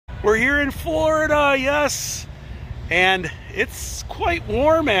We're here in Florida, yes, and it's quite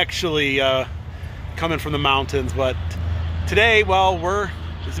warm actually, coming from the mountains. But today, well,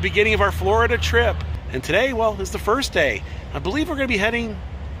 it's the beginning of our Florida trip, and today, well, is the first day. I believe we're going to be heading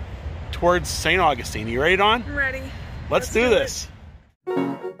towards St. Augustine. You ready, Dawn? I'm ready. Let's do this.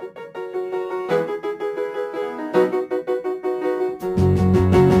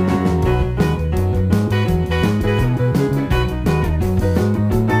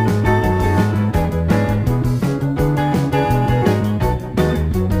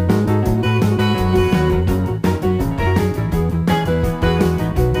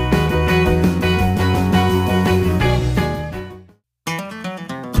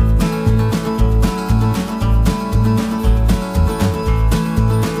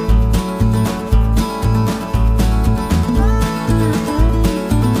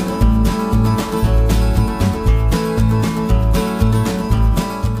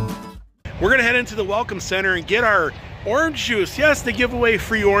 We're gonna head into the Welcome Center and get our orange juice. Yes, they give away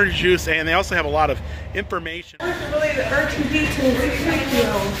free orange juice, and they also have a lot of information. Really, the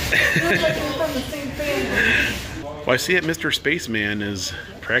R2D2 from the same family. Well, I see that Mr. Spaceman is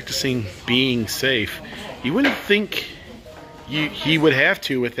practicing being safe. You wouldn't think he would have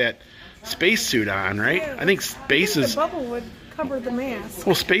to with that spacesuit on, right? Yeah, I think space is... the bubble would cover the mask.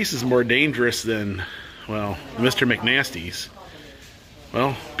 Well, space is more dangerous than, well, Mr. McNasty's.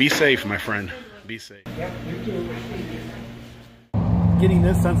 Well, be safe, my friend. Be safe. Getting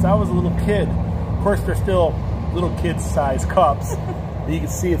this since I was a little kid. Of course, they're still little kid-sized cups. You can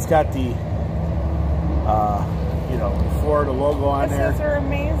see it's got the, you know, Florida logo on there. These are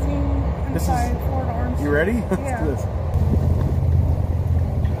amazing inside Florida orange. You ready? Yeah. Let's do this.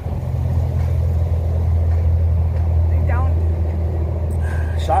 Down.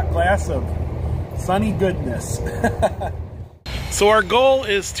 Shot glass of sunny goodness. So our goal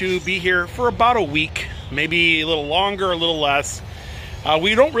is to be here for about a week, maybe a little longer, a little less.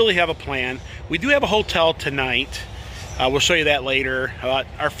 We don't really have a plan. We do have a hotel tonight. We'll show you that later.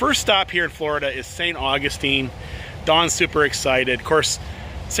 Our first stop here in Florida is St. Augustine. Dawn's super excited. Of course,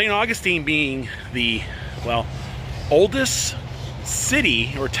 St. Augustine being the, well, oldest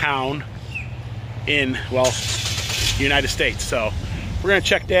city or town in, well, the United States. So we're gonna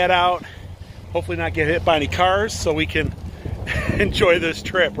check that out. Hopefully not get hit by any cars so we can enjoy this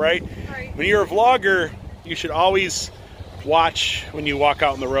trip, right? Right? When you're a vlogger, you should always watch when you walk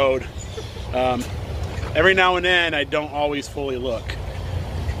out on the road. Every now and then, I don't always fully look.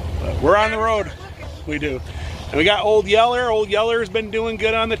 But we're on the road. We do. And we got Old Yeller. Old Yeller's been doing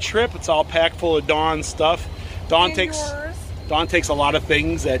good on the trip. It's all packed full of Dawn's stuff. Dawn takes a lot of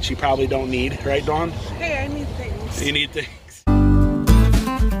things that she probably don't need, right, Dawn? Hey, I need things. You need things.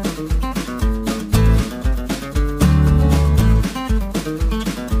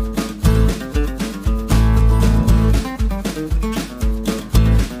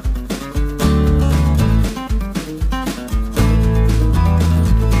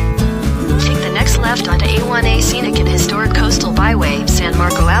 Left onto A1A Scenic and Historic Coastal Byway, San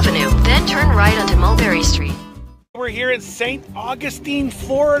Marco Avenue, then turn right onto Mulberry Street. We're here in St. Augustine,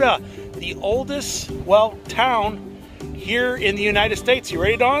 Florida, the oldest, well, town here in the United States. You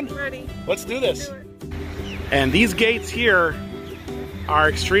ready, Dawn? Ready. Let's do this. And these gates here are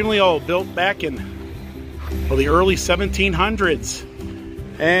extremely old, built back in, well, the early 1700s.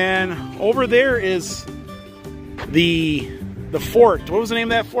 And over there is the fort. What was the name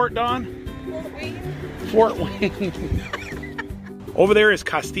of that fort, Dawn? Fort Wayne. Over there is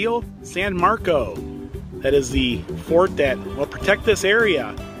Castillo San Marco. That is the fort that will protect this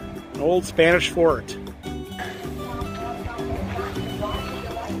area. An old Spanish fort.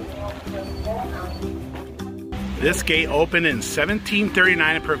 This gate opened in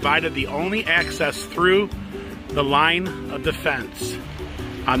 1739 and provided the only access through the line of defense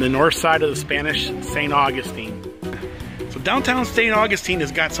on the north side of the Spanish St. Augustine. So downtown St. Augustine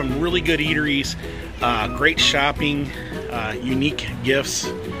has got some really good eateries, great shopping, unique gifts,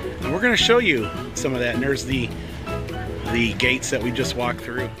 and we're going to show you some of that. And there's the gates that we just walked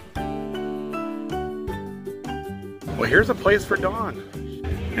through. Well, here's a place for Dawn.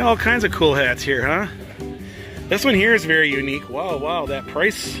 You know, all kinds of cool hats here, huh? This one here is very unique. Wow, wow, that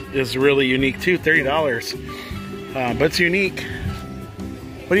price is really unique too, $30. But it's unique.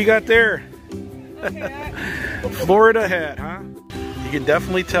 What do you got there? Florida hat, huh? You can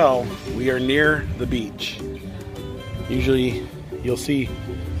definitely tell we are near the beach. Usually you'll see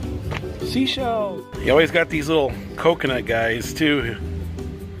seashells. You always got these little coconut guys too.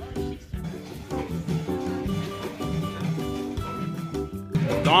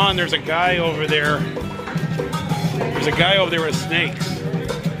 Dawn, there's a guy over there. There's a guy over there with snakes.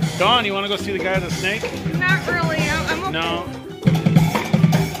 Dawn, you want to go see the guy with the snake? Not really. I'm okay. No.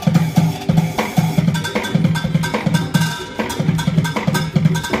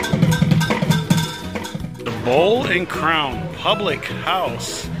 The Bowl and Crown Public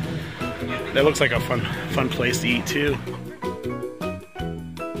House. That looks like a fun place to eat too.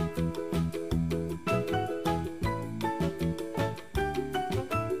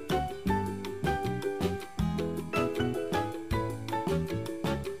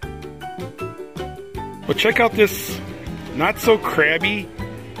 Well, check out this not so crabby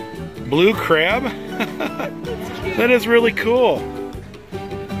blue crab. That is really cool.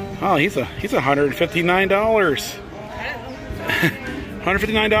 Oh, he's $159.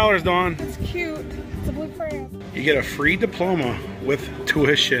 $159, Dawn. It's cute. It's a blue crab. You get a free diploma with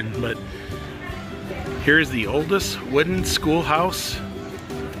tuition, but here's the oldest wooden schoolhouse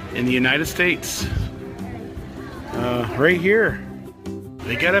in the United States. Right here.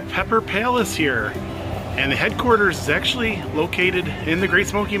 They got a pepper palace here. And the headquarters is actually located in the Great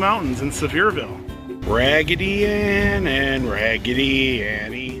Smoky Mountains in Sevierville. Raggedy Ann and Raggedy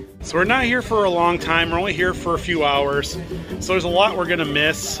Annie. So we're not here for a long time. We're only here for a few hours. So there's a lot we're gonna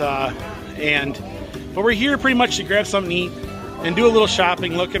miss. But we're here pretty much to grab something to eat and do a little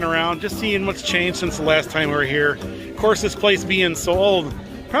shopping, looking around, just seeing what's changed since the last time we were here. Of course, this place being so old,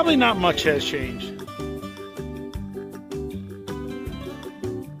 probably not much has changed.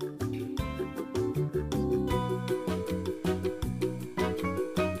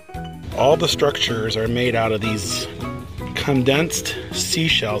 All the structures are made out of these condensed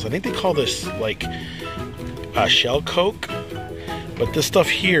seashells. I think they call this like shell coke, but this stuff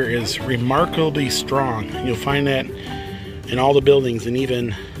here is remarkably strong. You'll find that in all the buildings, and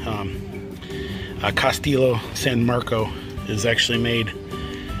even Castillo San Marco is actually made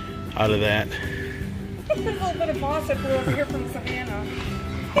out of that. There's a little bit of faucet over here from Savannah.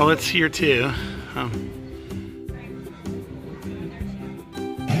 Oh, it's here too.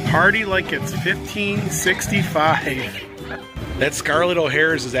 Party like it's 1565. That Scarlett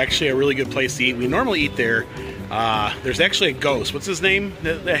O'Hare's is actually a really good place to eat. We normally eat there. There's actually a ghost. What's his name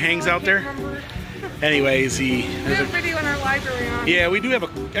that hangs out there? Anyways, we have a video in our library on. Yeah, we do have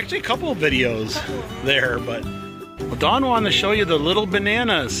actually a couple of videos there, but well, Dawn wanted to show you the little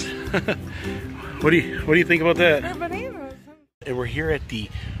bananas. What do you think about that? They're bananas. And we're here at the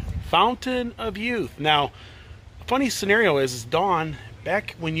Fountain of Youth. Now, a funny scenario is Dawn,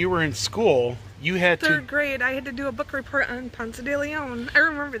 back when you were in school, you had third grade, I had to do a book report on Ponce de Leon. I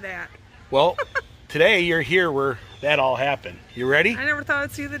remember that. Well, today you're here where that all happened. You ready? I never thought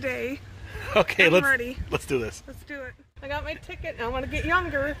I'd see the day. Okay, I'm ready. Let's do this. Let's do it. I got my ticket and I want to get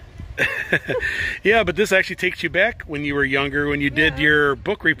younger. Yeah, but this actually takes you back when you were younger, when you did your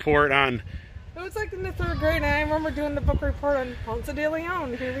book report on... It was like in the third grade, and I remember doing the book report on Ponce de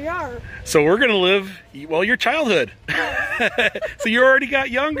Leon. Here we are. So we're going to live, well, your childhood. So you already got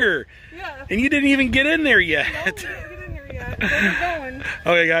younger. Yeah. And you didn't even get in there yet. No, we didn't get in there yet. Where we going?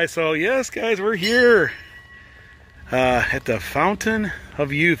 Okay, guys, so yes, guys, we're here at the Fountain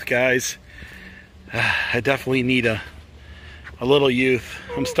of Youth, guys. I definitely need a little youth.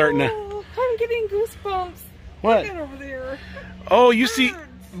 I'm starting to... I'm getting goosebumps. What? Look at over there. Oh, you see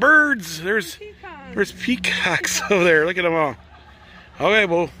birds. There's peacocks over there. Look at them all. Okay,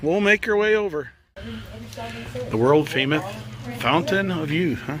 well, we'll make our way over. The world famous Fountain of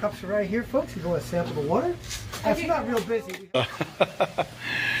Youth, huh? Cups are right here, folks. You go and sample the water. That's not real busy.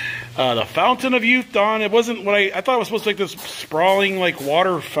 The Fountain of Youth, Dawn. It wasn't what I thought it was supposed to be, like this sprawling like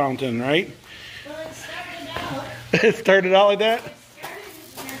water fountain, right? Well, it started out. It started out like that?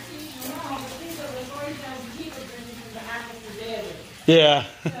 Yeah.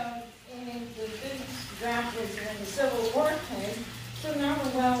 So, and the big draft was when the Civil War came. So now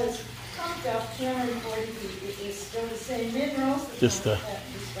the well is pumped up 240 feet. It's still the same minerals. Just Does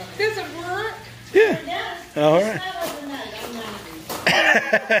it work? Yeah. Yes. All right.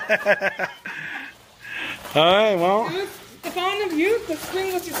 All right, well. The Fountain of Youth, the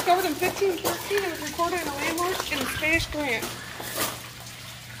spring was discovered in 1513 and was recorded in a landmark in a Spanish grant.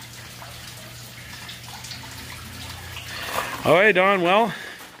 All right, Dawn, well,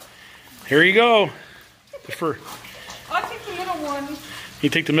 here you go. I'll take the middle one. You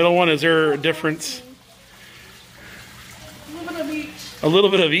take the middle one. Is there a difference? A little bit of each. A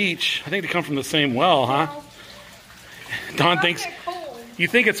little bit of each. I think they come from the same well, huh? Well, Dawn thinks. cold. You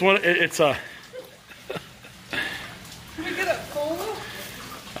think it's one? It's a. Can we get a cola?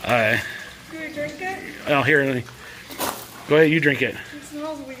 Do Do we drink it? Oh, here. Go ahead. You drink it. It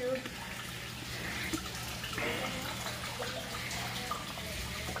smells weird.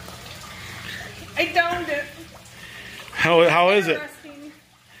 I downed it. How is it? Interesting.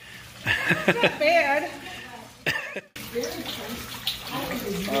 It's not bad.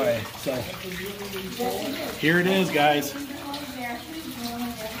 Alright, so here it is, guys.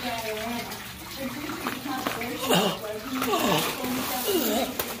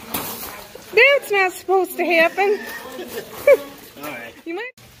 That's not supposed to happen. Alright. You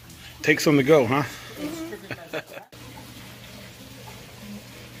might Take some to go, huh?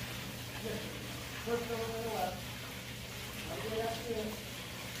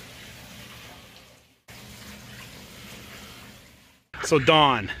 So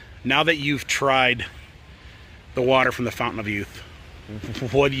Dawn, now that you've tried the water from the Fountain of Youth,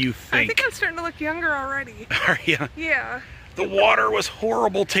 what do you think? I think I'm starting to look younger already. Are you? Yeah. The water was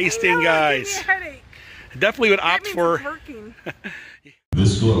horrible tasting, guys. It gave me a headache. Definitely would That opt means for. it's working.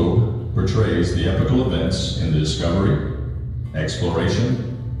 This globe portrays the epical events in the discovery,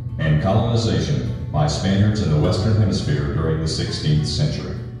 exploration, and colonization by Spaniards in the Western Hemisphere during the 16th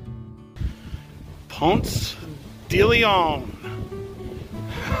century. Ponce de Leon.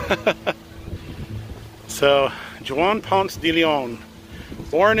 So, Juan Ponce de Leon,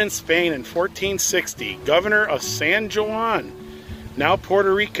 born in Spain in 1460, governor of San Juan, now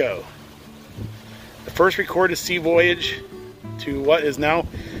Puerto Rico. The first recorded sea voyage to what is now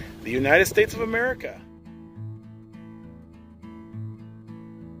the United States of America.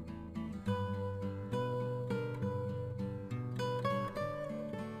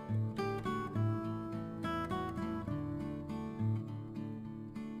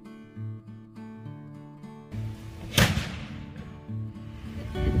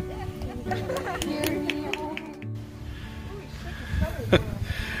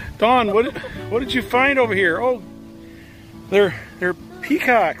 Dawn, what did you find over here? Oh, they're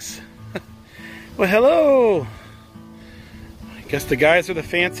peacocks. Well, hello. I guess the guys are the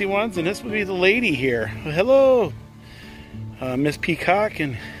fancy ones, and this would be the lady here. Well, hello, Miss Peacock,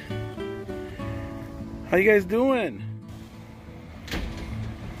 and how you guys doing?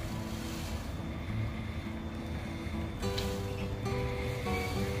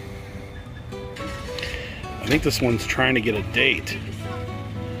 I think this one's trying to get a date.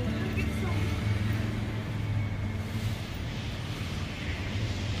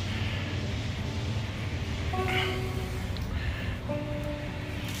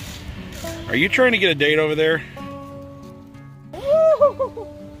 Are you trying to get a date over there?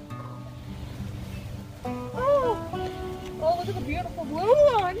 Oh, look at the beautiful blue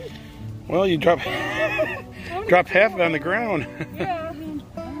one. Well, you dropped half of it on the ground. Yeah.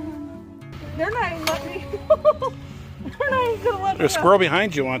 They're not even letting me. They're not even gonna let me. There's a squirrel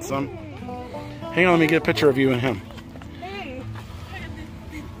behind you wants some. Hang on, let me get a picture of you and him. Hey.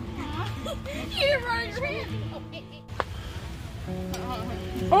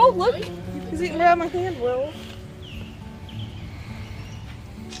 Oh, look. He's eating out of my hand, Will.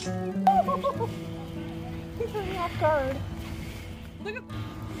 He's really off guard. Look at.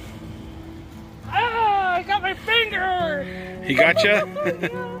 Ah, I got my finger. He got you?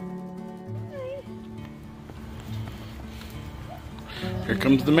 Here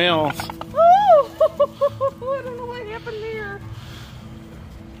comes the males. Oh, I don't know what happened there.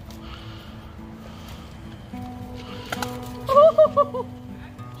 Oh.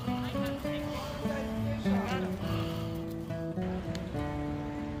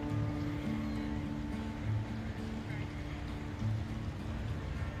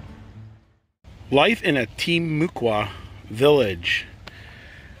 Life in a Timucua village.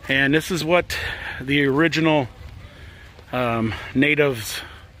 And this is what the original natives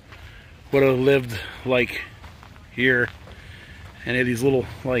would have lived like here. And they had these little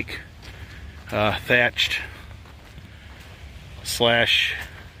like thatched slash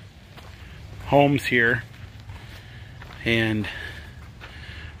homes here. And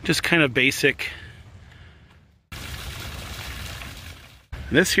just kind of basic.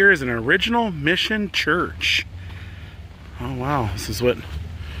 This here is an original mission church. Oh wow, this is what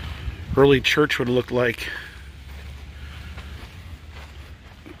early church would have looked like.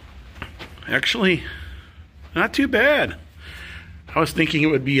 Actually, not too bad. I was thinking it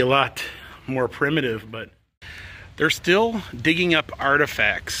would be a lot more primitive, but they're still digging up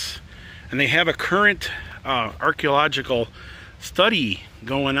artifacts. And they have a current archaeological study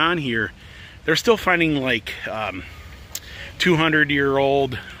going on here. They're still finding like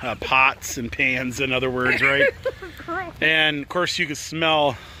 200-year-old pots and pans, in other words, right? And of course you can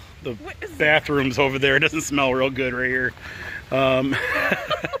smell the bathrooms over there. It doesn't smell real good right here.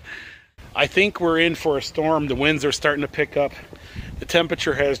 I think we're in for a storm. The winds are starting to pick up. The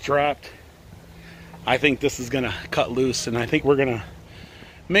temperature has dropped. I think this is gonna cut loose, and I think we're gonna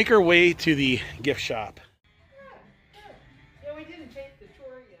make our way to the gift shop.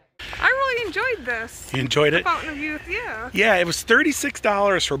 I really enjoyed this. You enjoyed it? Fountain of Youth, yeah. Yeah, it was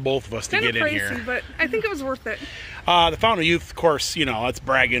 $36 for both of us to get in pricey, here. But I think it was worth it. The Fountain of Youth, of course, you know, that's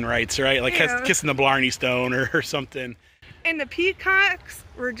bragging rights, right? Like Yeah. kissing the Blarney Stone or something. And the peacocks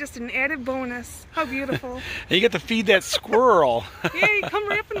were just an added bonus. How beautiful. And you get to feed that squirrel. Yeah, you come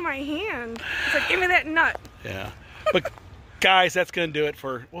right up into my hand. It's like, give me that nut. Yeah. But guys, that's going to do it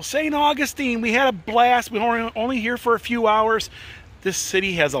for, well, St. Augustine. We had a blast. We were only here for a few hours. This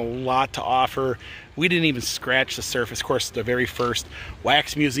city has a lot to offer. We didn't even scratch the surface. Of course, the very first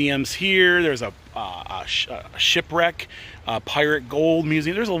wax museum's here. There's a shipwreck, pirate gold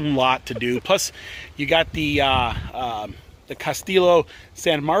museum. There's a lot to do. Plus, you got the Castillo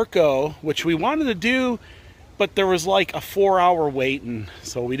San Marco, which we wanted to do, but there was like a 4-hour wait, and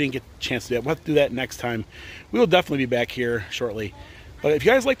so we didn't get a chance to do it. We'll have to do that next time. We will definitely be back here shortly. But if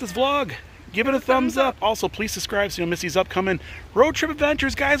you guys like this vlog, give it a thumbs up. Also, please subscribe so you don't miss these upcoming road trip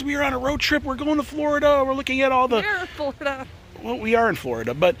adventures. Guys, we are on a road trip. We're going to Florida. We're looking at all the... We're in Florida. Well, we are in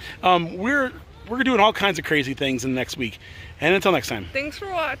Florida, but we're doing all kinds of crazy things in the next week. And until next time. Thanks for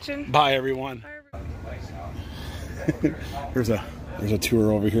watching. Bye, everyone. There's a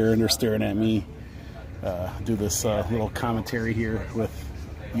tour over here, and they're staring at me. Do this little commentary here with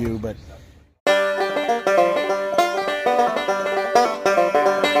you, but